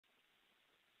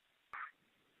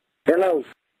Hello.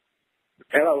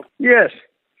 Hello. Yes.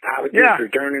 I was just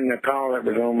returning the call that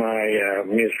was on my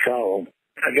missed call.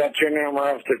 I got your number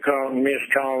off the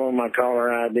missed call on my caller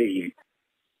ID.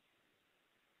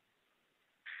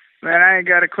 Man, I ain't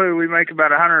got a clue. We make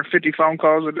about 150 phone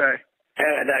calls a day. How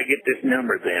did I get this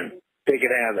number then? Pick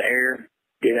it out of the air?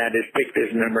 Did I just pick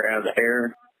this number out of the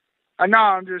air? No,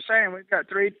 I'm just saying we got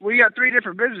three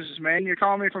different businesses, man. You're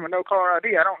calling me from a no caller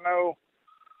ID. I don't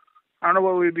know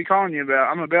what we'd be calling you about.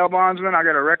 I'm a bail bondsman. I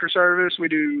got a record service. We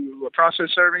do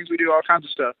process servings. We do all kinds of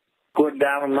stuff. Quit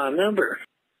dialing my number.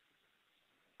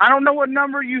 I don't know what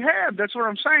number you have. That's what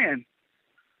I'm saying.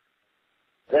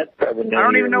 That's probably I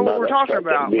don't even know what we're talking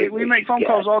about. We make phone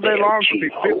calls all day long for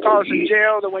people. People call us in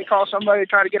jail, then we call somebody to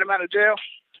try to get them out of jail.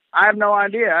 I have no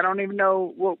idea. I don't even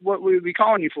know what we would be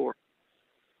calling you for.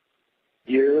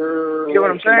 You're you know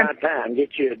what I'm saying? My time. Get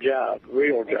you a job,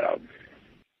 real job.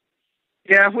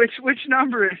 Yeah, which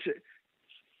number is it?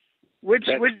 Which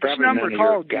number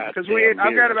called you? Because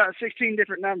I've got about 16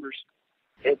 different numbers.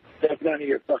 That's none of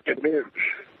your fucking business.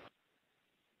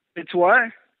 It's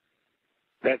what?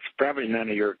 That's probably none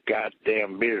of your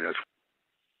goddamn business.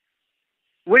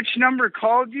 Which number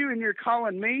called you and you're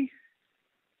calling me?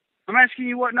 I'm asking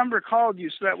you what number called you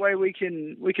so that way we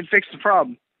can fix the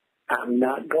problem. I'm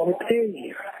not going to tell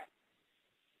you.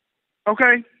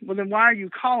 Okay, well then why are you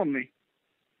calling me?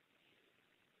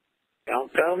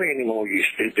 Don't call me anymore, you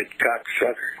stupid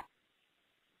cocksucker.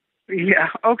 Yeah,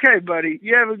 okay, buddy.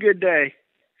 You have a good day.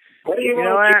 What do you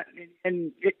know want? that?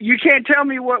 And you can't tell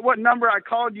me what number I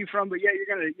called you from, but yeah,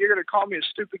 you're gonna call me a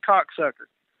stupid cocksucker.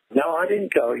 No, I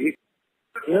didn't call you.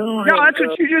 No, that's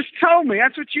what you just told me.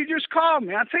 That's what you just called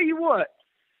me. I'll tell you what.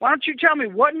 Why don't you tell me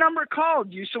what number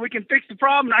called you so we can fix the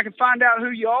problem and I can find out who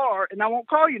you are and I won't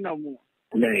call you no more.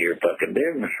 None of your fucking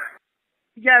business.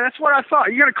 Yeah, that's what I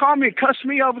thought. You're going to call me and cuss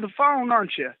me over the phone,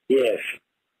 aren't you? Yes.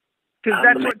 Because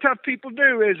that's what tough people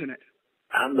do, isn't it?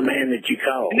 I'm the man that you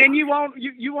call. And then you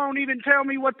won't even tell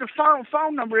me what the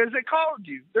phone number is that called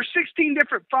you. There's 16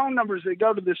 different phone numbers that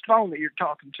go to this phone that you're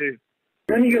talking to.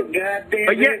 None of your goddamn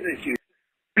business, you.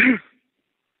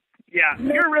 Yeah,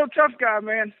 you're a real tough guy,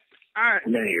 man. All right.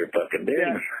 None of your fucking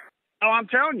business. Yeah. Oh, I'm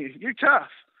telling you, you're tough.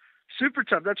 Super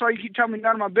tough. That's why you keep telling me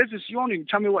none of my business. You won't even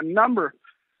tell me what number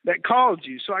that called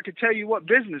you so I could tell you what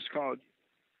business called you.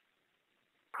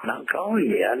 I'm not calling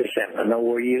you. I just happen to know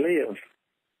where you live.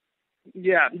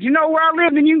 Yeah. You know where I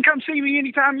live, then you can come see me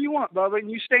anytime you want, Bubba,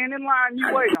 and you stand in line and you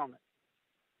wait on it.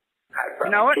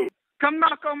 You know what? Come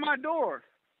knock on my door.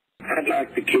 I'd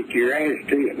like to kick your ass,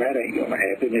 too, and that ain't going to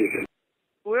happen, is it?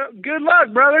 Well, good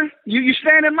luck, brother. You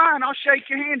stand in line. I'll shake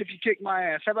your hand if you kick my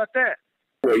ass. How about that?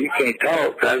 Well, you can't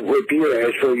talk. I'd whip your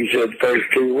ass before you said the first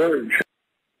two words.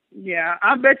 Yeah,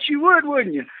 I bet you would,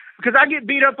 wouldn't you? Because I get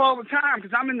beat up all the time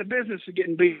because I'm in the business of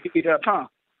getting beat up, huh?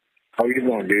 All you're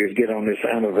going to do is get on this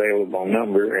unavailable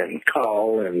number and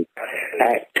call and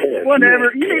act tough.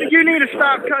 Whatever. You need to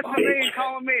stop cussing me and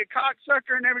calling me a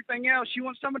cocksucker and everything else. You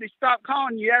want somebody to stop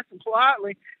calling you, ask them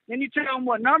politely, then you tell them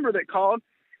what number they called,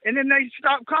 and then they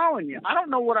stop calling you. I don't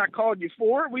know what I called you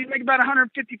for. We make about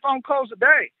 150 phone calls a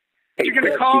day. You're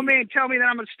going to call me and tell me that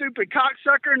I'm a stupid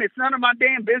cocksucker and it's none of my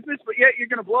damn business, but yet you're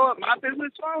going to blow up my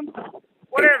business phone?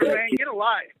 Whatever, man. Get a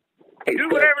life. Do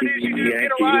whatever it is you do.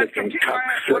 Get a life. Come kick my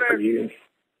ass. Whatever.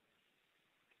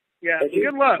 Yeah.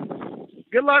 Good luck.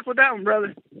 Good luck with that one,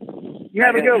 brother. You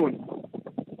have a good one.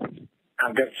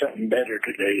 I've got something better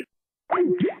today.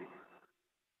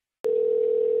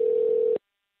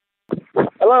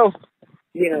 Hello?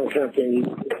 You know something,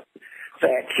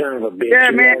 fat son of a bitch.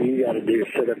 Yeah, man. All you got to do is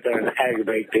sit up there and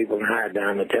aggravate people and hide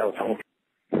behind the telephone.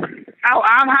 Oh,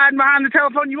 I'm hiding behind the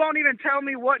telephone. You won't even tell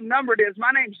me what number it is.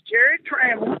 My name's Garrett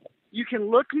Trammell. You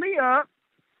can look me up.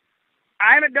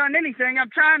 I haven't done anything. I'm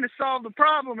trying to solve the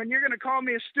problem, and you're going to call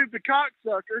me a stupid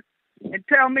cocksucker and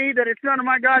tell me that it's none of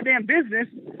my goddamn business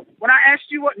when I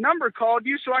asked you what number called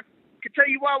you so I could tell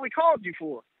you why we called you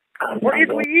for. Or if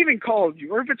we even called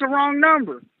you, or if it's a wrong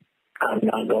number. I'm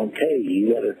not going to tell you.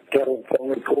 You got a telephone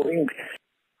recording?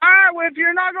 All right, well, if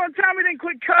you're not going to tell me, then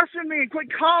quit cussing me and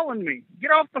quit calling me. Get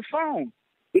off the phone.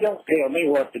 You don't tell me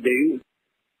what to do.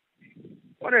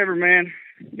 Whatever, man.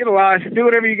 Get a life. Do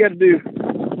whatever you got to do.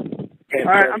 All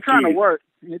right, I'm trying to work.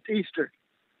 It's Easter.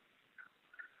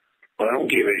 Well, I don't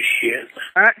give a shit.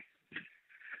 All right.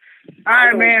 All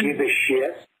right, man. I don't give a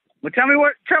shit. Well, tell me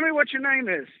what your name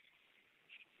is.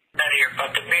 None of your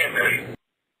fucking business.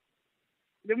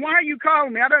 Then why are you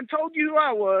calling me? I done told you who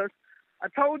I was. I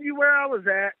told you where I was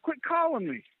at. Quit calling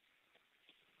me.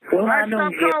 Well,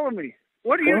 stop calling me.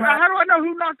 What do you? How do I know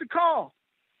who not to call?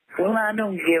 Well, I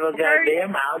don't give a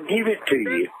goddamn. I'll give it to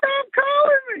you. Stop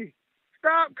calling me.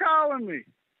 Stop calling me.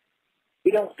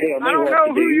 You don't tell me I don't what know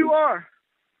to who do. you are.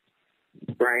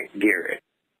 Frank Garrett.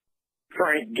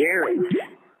 Frank Garrett.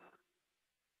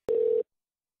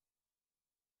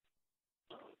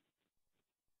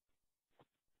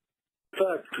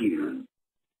 Fuck you.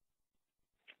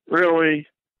 Really?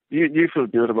 You feel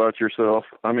good about yourself?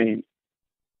 I mean,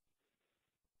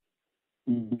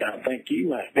 I think you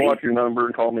might be. block your number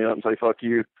and call me up and say fuck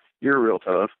you. You're real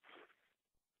tough.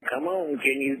 Come on,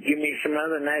 can you give me some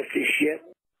other nasty shit?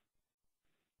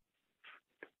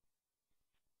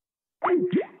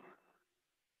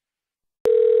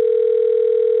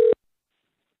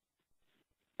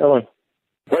 Hello.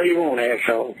 What do you want,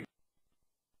 asshole?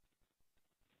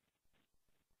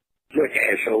 Look,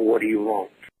 asshole, what do you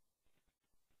want?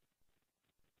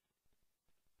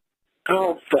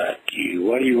 Oh, fuck you.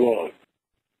 What do you want?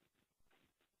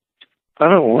 I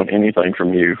don't want anything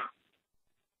from you.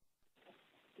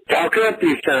 Talk up,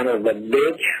 you son of a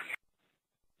bitch.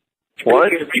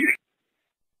 What?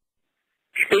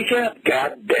 Speak up,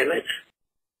 God damn it.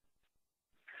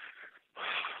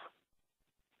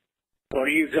 What are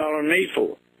you calling me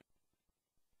for?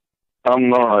 I'm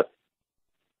not.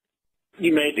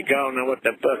 You made the call, now what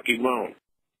the fuck you want?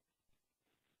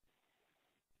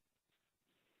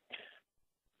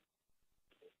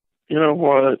 You know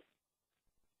what?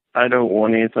 I don't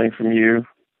want anything from you.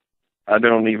 I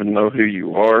don't even know who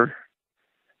you are.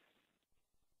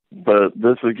 But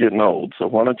this is getting old, so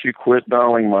why don't you quit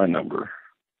dialing my number?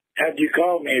 How'd you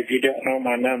call me if you don't know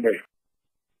my number?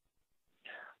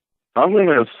 I'm going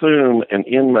to assume an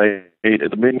inmate at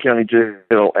the Benton County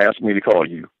Jail asked me to call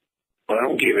you. Well, I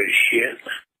don't give a shit.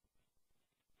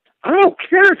 I don't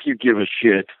care if you give a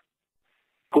shit.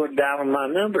 Quit dialing my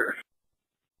number.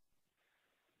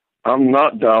 I'm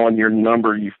not dialing your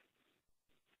number, you...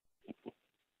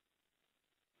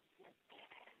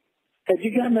 Have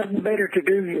you got nothing better to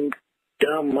do, you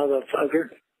dumb motherfucker?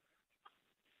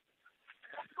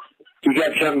 You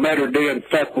got something better to do than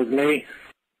fuck with me?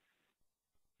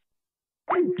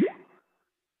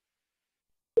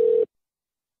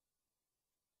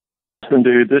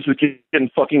 Dude, this is getting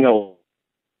fucking old.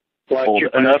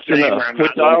 Enough's enough.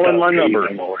 Quit dialing my number.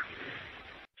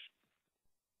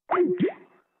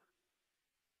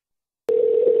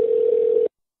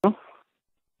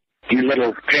 You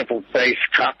little pimple-faced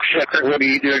cocksucker, what are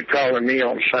you doing calling me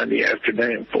on Sunday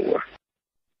afternoon for?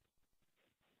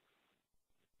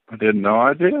 I didn't know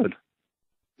I did.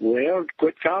 Well,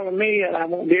 quit calling me and I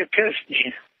won't be accosting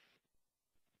you.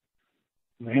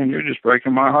 Man, you're just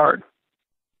breaking my heart.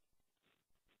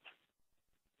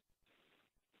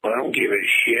 Well, I don't give a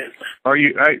shit. Are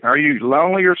you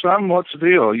lonely or something? What's the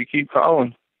deal? You keep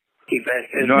calling. Keep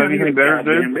asking. You don't have anything better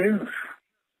to do?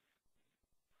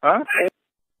 Huh?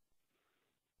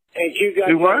 Ain't you got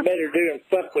Do what? nothing better to do than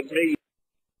fuck with me?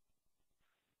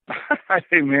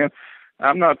 Hey, man,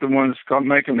 I'm not the one that's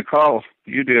making the call.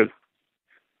 You did.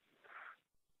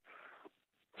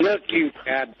 Look, you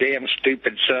goddamn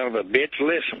stupid son of a bitch,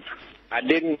 listen. I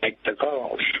didn't make the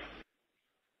calls.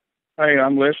 Hey,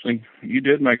 I'm listening. You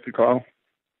did make the call.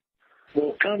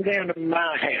 Well, come down to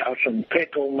my house and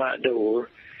peck on my door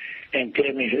and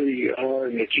tell me who you are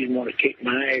and that you want to kick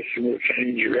my ass and we'll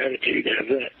change your attitude. How's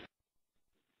that?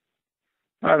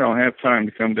 I don't have time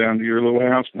to come down to your little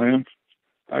house, man.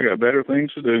 I got better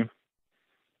things to do.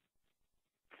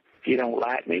 If you don't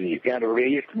like me, you've got a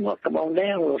reason. Well, come on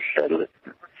down. We'll settle it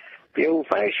the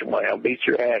old-fashioned way. I'll beat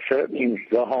your ass up and you can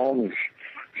go home and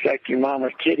suck your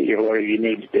mama's kitty or whatever you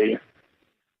need to do.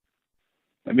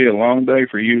 It'd be a long day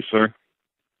for you, sir.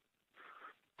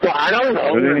 Well, I don't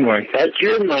know. But anyway. That's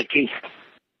your monkey.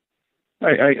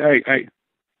 Hey,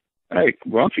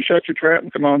 why don't you shut your trap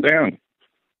and come on down?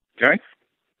 Okay?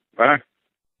 Bye.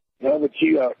 No, but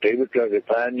you ought to, because if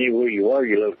I knew where you are,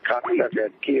 you little cocksucker,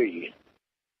 I'd kill you.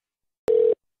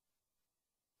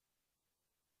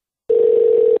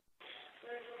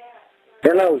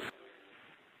 Hello.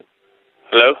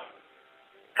 Hello?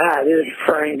 Hi, this is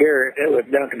Frank Garrett. It was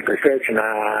Duncan Prescription.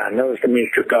 I noticed I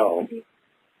missed your call.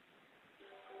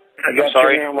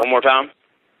 Sorry, one more time?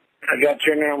 I got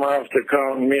your number off the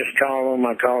call, missed call on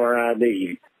my caller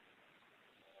ID.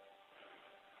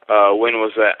 When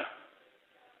was that?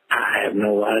 I have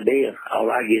no idea. All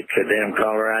I get is a damn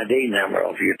caller ID number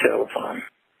off your telephone.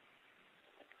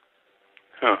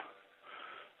 Huh.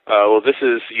 Well, this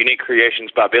is Unique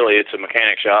Creations by Billy. It's a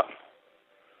mechanic shop.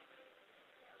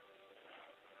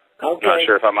 Okay. Not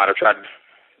sure if I might have tried.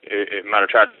 It might have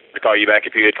tried to call you back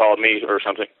if you had called me or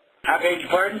something. I beg your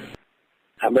pardon?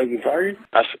 I beg your pardon?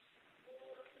 I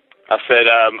said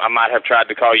I might have tried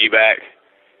to call you back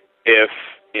if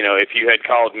you had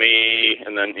called me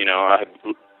and then I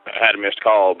had a missed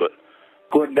call, but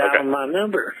Quit dialing my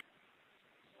number.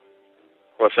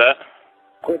 What's that?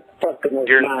 Quit fucking with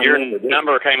Your my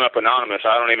number came up anonymous.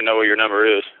 I don't even know what your number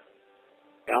is.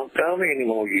 Don't call me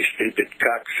anymore, you stupid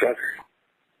cocksucker.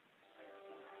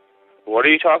 What are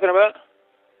you talking about?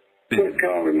 Quit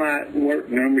calling my work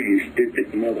number, you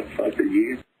stupid motherfucker,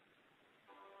 you.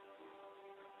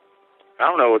 I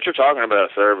don't know what you're talking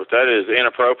about, sir, but that is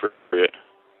inappropriate.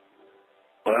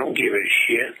 Well, I don't give a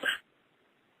shit.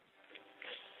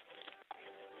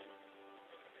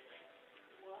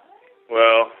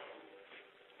 Well,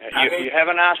 you have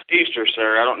a nice Easter,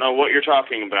 sir. I don't know what you're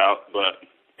talking about, but...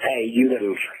 Hey, you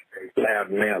little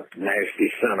loud-mouthed,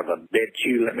 nasty son of a bitch,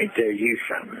 you, let me tell you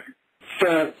something.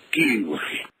 Fuck you.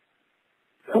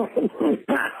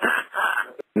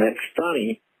 That's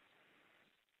funny.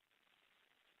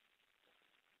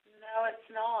 No, it's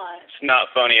not. It's not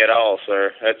funny at all,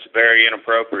 sir. That's very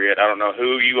inappropriate. I don't know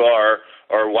who you are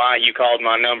or why you called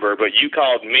my number, but you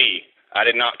called me. I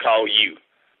did not call you.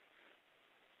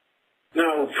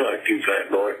 No, fuck you,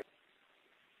 fat boy.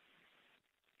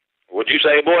 What'd you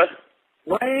say, boy?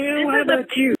 Well, how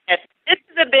about you? This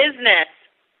is a business.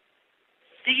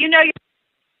 Do you know your...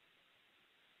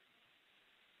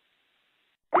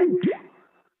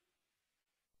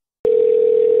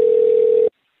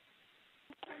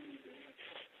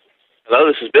 Hello,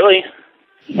 this is Billy.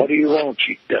 What do you want,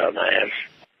 you dumbass?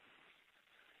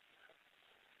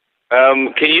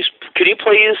 Can you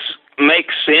please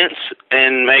make sense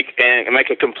and make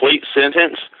a complete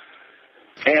sentence?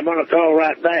 Hey, I'm gonna call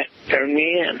right back. Turn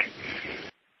me in.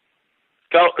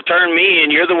 Turn me in.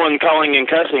 You're the one calling and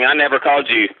cussing. I never called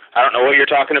you. I don't know what you're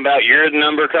talking about. Your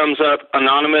number comes up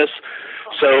anonymous.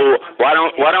 So why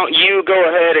don't you go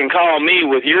ahead and call me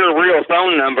with your real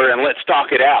phone number and let's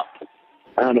talk it out?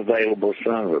 Unavailable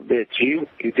son of a bitch. You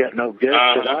got no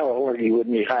guts at all, or you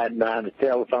wouldn't be hiding behind the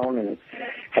telephone and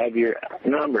have your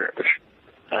number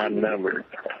unnumbered.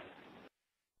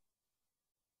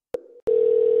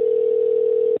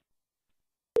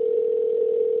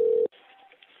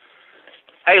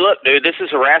 Hey, look, dude, this is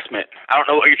harassment. I don't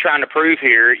know what you're trying to prove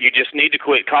here. You just need to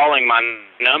quit calling my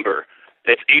number.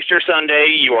 It's Easter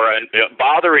Sunday. You are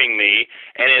bothering me,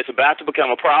 and it's about to become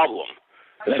a problem.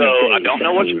 So I don't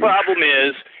know what your problem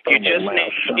is. You just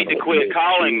need to quit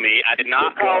calling me. I did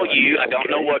not call you. I don't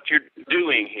know what you're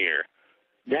doing here.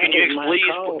 Can you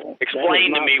please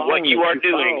explain to me what you are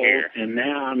doing here? And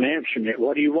now I'm answering it.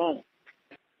 What do you want?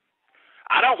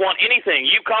 I don't want anything.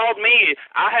 You called me.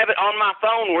 I have it on my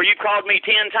phone where you called me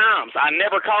 10 times. I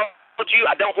never called you.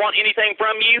 I don't want anything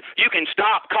from you. You can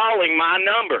stop calling my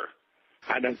number.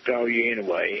 I don't call you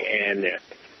anyway, and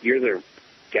you're the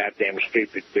goddamn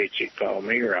stupid bitch that called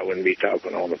me, or I wouldn't be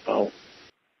talking on the phone.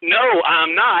 No,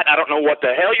 I'm not. I don't know what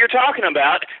the hell you're talking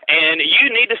about, and you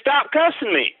need to stop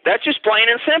cussing me. That's just plain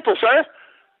and simple, sir.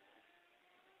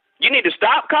 You need to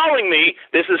stop calling me.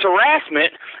 This is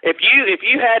harassment. If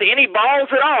you had any balls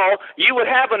at all, you would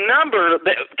have a number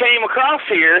that came across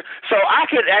here so I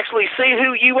could actually see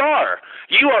who you are.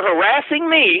 You are harassing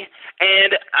me,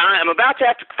 and I'm about to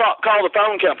have to call the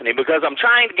phone company because I'm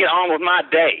trying to get on with my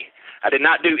day. I did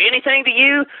not do anything to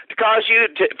you to cause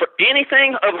you for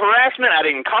anything of harassment. I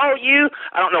didn't call you.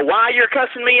 I don't know why you're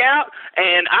cussing me out,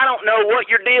 and I don't know what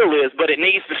your deal is, but it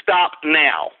needs to stop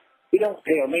now. You don't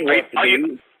tell me what to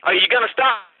do. Are you going to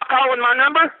stop calling my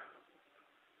number?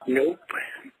 Nope.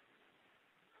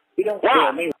 You don't Why?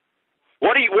 tell me.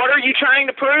 What are you trying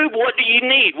to prove? What do you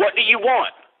need? What do you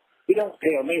want? You don't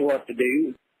tell me what to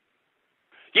do.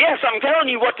 Yes, I'm telling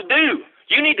you what to do.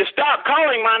 You need to stop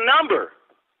calling my number.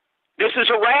 This is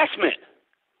harassment.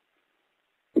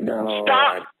 No.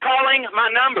 Stop calling my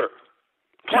number.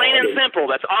 Plain and simple.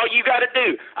 That's all you got to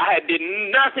do. I did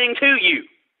nothing to you.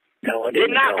 No, I Did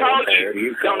didn't not call you.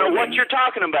 you. Don't know what you're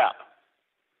talking about.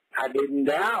 I didn't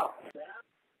dial.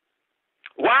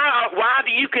 Why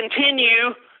do you continue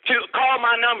to call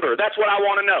my number? That's what I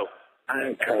want to know. I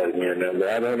ain't calling your number.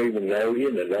 I don't even know you,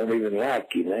 and I don't even like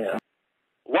you now.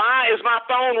 Why is my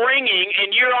phone ringing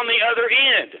and you're on the other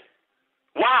end?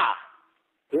 Why?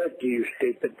 Look, you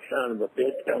stupid son of a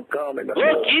bitch. Don't call me no more.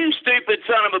 Look, you stupid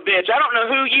son of a bitch. I don't know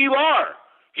who you are.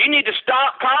 You need to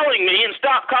stop calling me and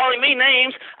stop calling me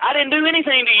names. I didn't do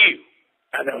anything to you.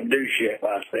 I don't do shit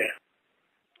like that.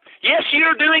 Yes,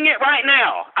 you're doing it right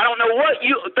now. I don't know what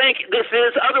you think this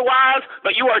is otherwise,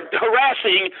 but you are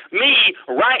harassing me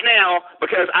right now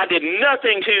because I did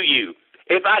nothing to you.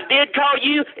 If I did call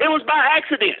you, it was by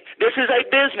accident. This is a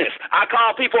business. I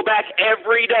call people back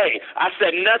every day. I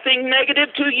said nothing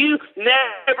negative to you,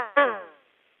 never,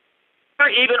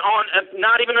 even on,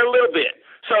 not even a little bit.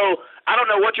 So I don't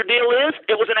know what your deal is.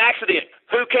 It was an accident.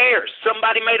 Who cares?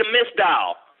 Somebody made a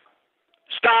misdial.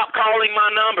 stop calling my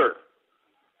number.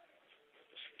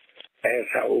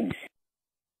 Asshole.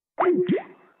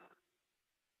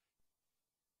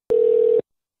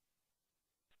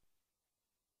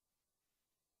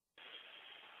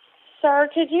 Sir,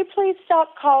 could you please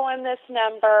stop calling this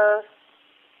number?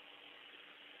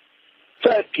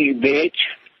 Fuck you, bitch.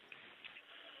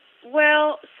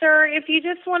 Well, sir, if you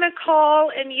just want to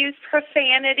call and use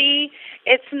profanity,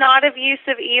 it's not of use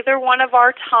of either one of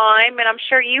our time, and I'm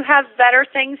sure you have better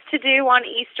things to do on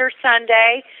Easter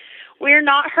Sunday. We're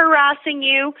not harassing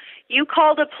you. You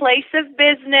called a place of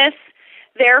business.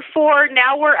 Therefore,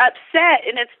 now we're upset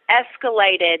and it's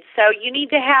escalated. So you need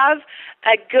to have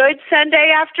a good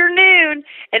Sunday afternoon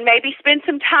and maybe spend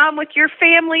some time with your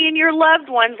family and your loved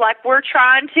ones like we're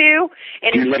trying to.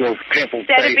 And You little pimple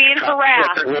instead of being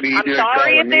harassed, I'm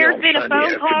sorry if there's been a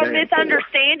phone call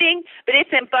misunderstanding, but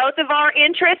it's in both of our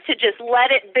interests to just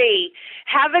let it be.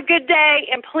 Have a good day,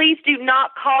 and please do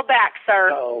not call back,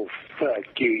 sir. Oh, fuck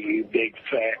you, you big,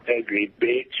 fat, ugly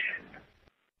bitch.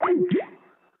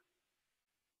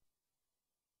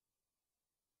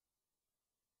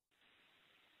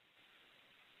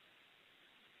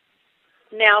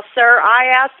 Now, sir, I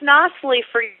asked nicely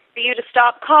for you to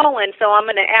stop calling, so I'm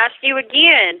going to ask you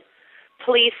again.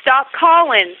 Please stop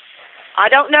calling. I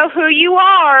don't know who you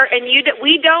are, and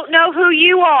we don't know who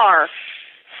you are.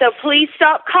 So please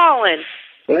stop calling.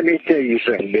 Let me tell you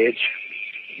something, bitch.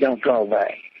 Don't call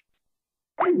back.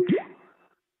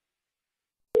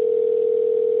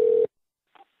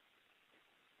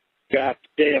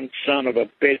 Goddamn son of a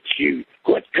bitch, you.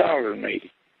 Quit calling me.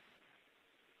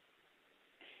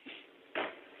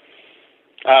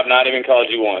 I've not even called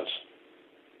you once.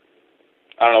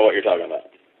 I don't know what you're talking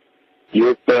about.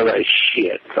 You're full of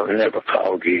shit. I've never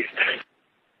called you.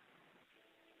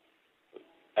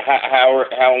 How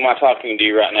am I talking to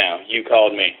you right now? You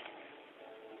called me.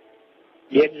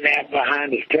 Getting that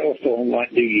behind his telephone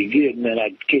might do you good, and then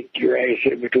I'd kick your ass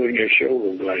in between your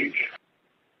shoulder blades.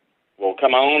 Well,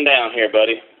 come on down here,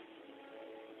 buddy.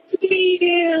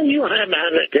 Yeah, you hide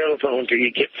behind that telephone till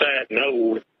you get fat and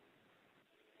old.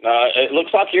 It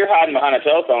looks like you're hiding behind a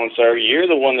telephone, sir. You're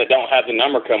the one that don't have the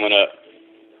number coming up.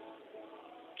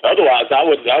 Otherwise, I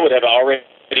would have already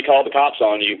called the cops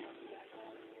on you.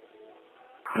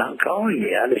 I'm not calling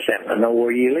you. I just happen to know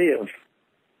where you live.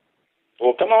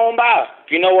 Well, come on by.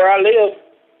 If you know where I live.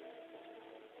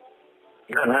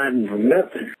 Not hiding from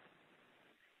nothing.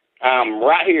 I'm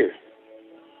right here.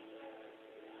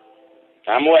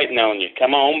 I'm waiting on you.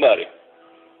 Come on, buddy.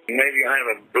 Maybe I have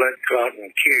a blood clot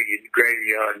and kill you in the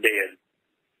graveyard dead.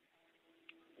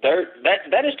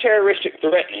 That is terroristic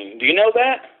threatening. Do you know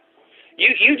that?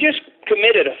 You just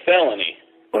committed a felony.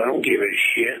 Well, I don't give a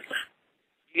shit.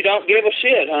 You don't give a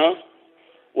shit, huh?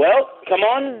 Well, come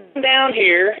on down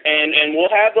here, and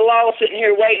we'll have the law sitting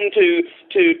here waiting to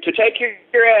take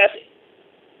your ass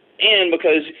in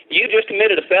because you just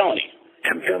committed a felony.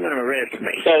 I'm coming to arrest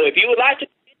me. So if you'd like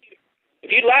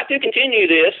to continue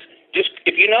this, just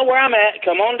if you know where I'm at,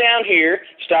 come on down here.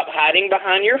 Stop hiding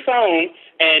behind your phone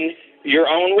and your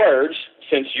own words,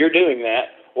 since you're doing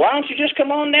that. Why don't you just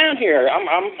come on down here?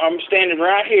 I'm standing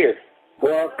right here.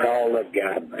 Well, call the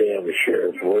goddamn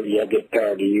sheriff, will you? I get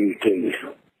tired of you too.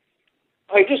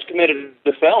 Oh, he just committed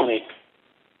the felony.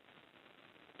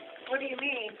 What do you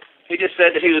mean? He just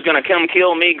said that he was going to come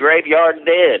kill me graveyard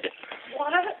dead.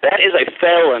 What? That is a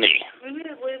felony. We need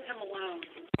to leave him alone.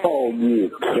 Oh,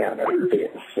 you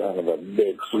counterfeit son of a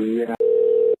bitch, you know.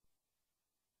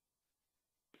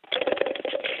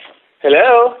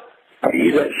 Hello? Are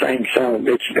you that same son of a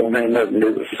bitch who don't have nothing to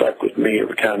do but fuck with me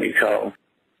every time you call?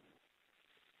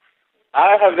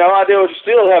 I have no idea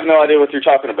still have no idea what you're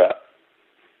talking about.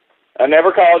 I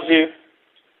never called you.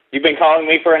 You've been calling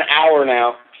me for an hour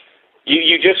now.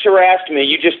 You just harassed me.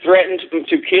 You just threatened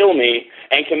to kill me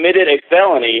and committed a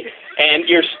felony, and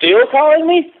you're still calling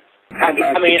me? I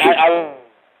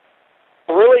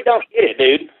really don't get it,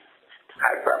 dude.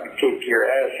 I'd probably kick your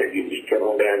ass if you just come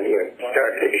on down here and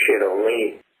start taking shit on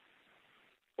me.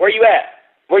 Where you at?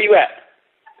 Where you at?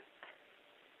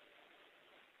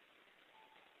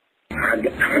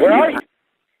 Where are you?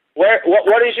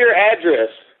 What is your address?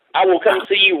 I will come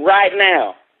see you right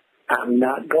now. I'm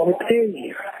not going to tell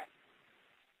you.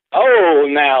 Oh,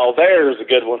 now there's a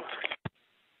good one.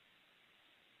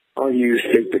 Oh, you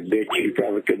stupid bitch, you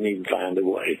probably couldn't even find a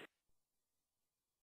way.